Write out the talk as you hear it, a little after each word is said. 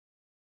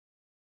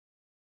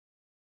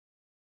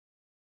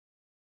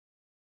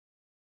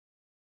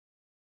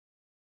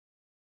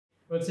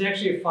Well, it's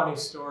actually a funny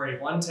story.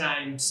 One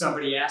time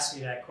somebody asked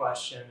me that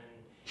question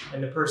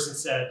and the person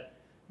said,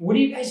 "What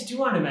do you guys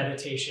do on a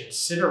meditation?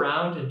 Sit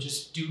around and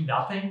just do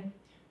nothing?"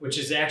 Which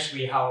is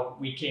actually how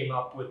we came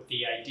up with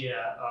the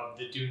idea of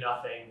the Do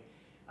Nothing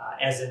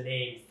as a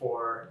name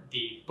for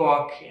the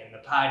book and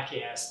the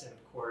podcast and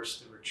of course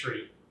the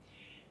retreat.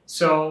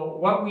 So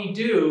what we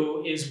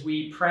do is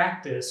we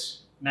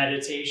practice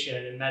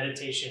meditation and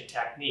meditation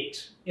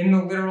techniques. In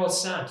the literal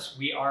sense,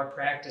 we are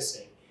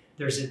practicing.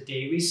 There's a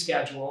daily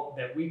schedule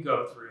that we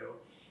go through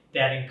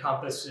that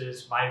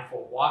encompasses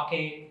mindful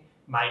walking,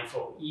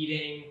 mindful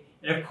eating,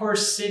 and of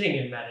course sitting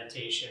in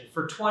meditation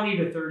for 20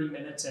 to 30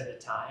 minutes at a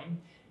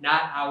time,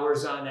 not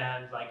hours on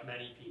end like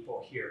many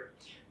people here.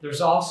 There's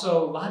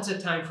also lots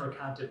of time for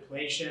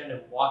contemplation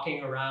and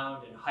walking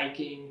around and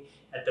hiking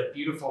at the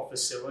beautiful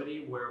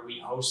facility where we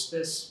host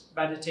this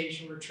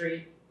meditation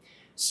retreat.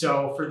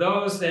 So for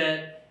those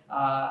that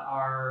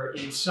are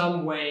in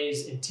some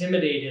ways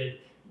intimidated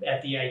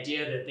at the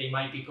idea that they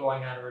might be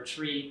going on a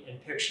retreat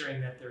and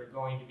picturing that they're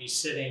going to be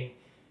sitting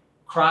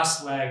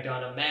cross-legged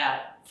on a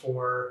mat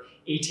for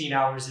 18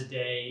 hours a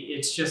day,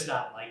 it's just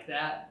not like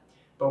that.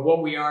 But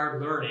what we are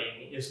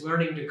learning is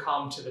learning to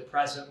come to the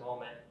present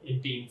moment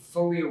and being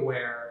fully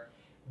aware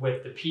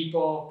with the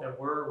people that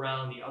we're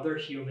around, the other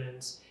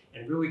humans,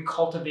 and really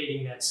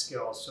cultivating that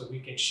skill so we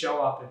can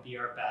show up and be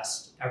our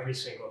best every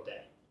single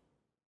day.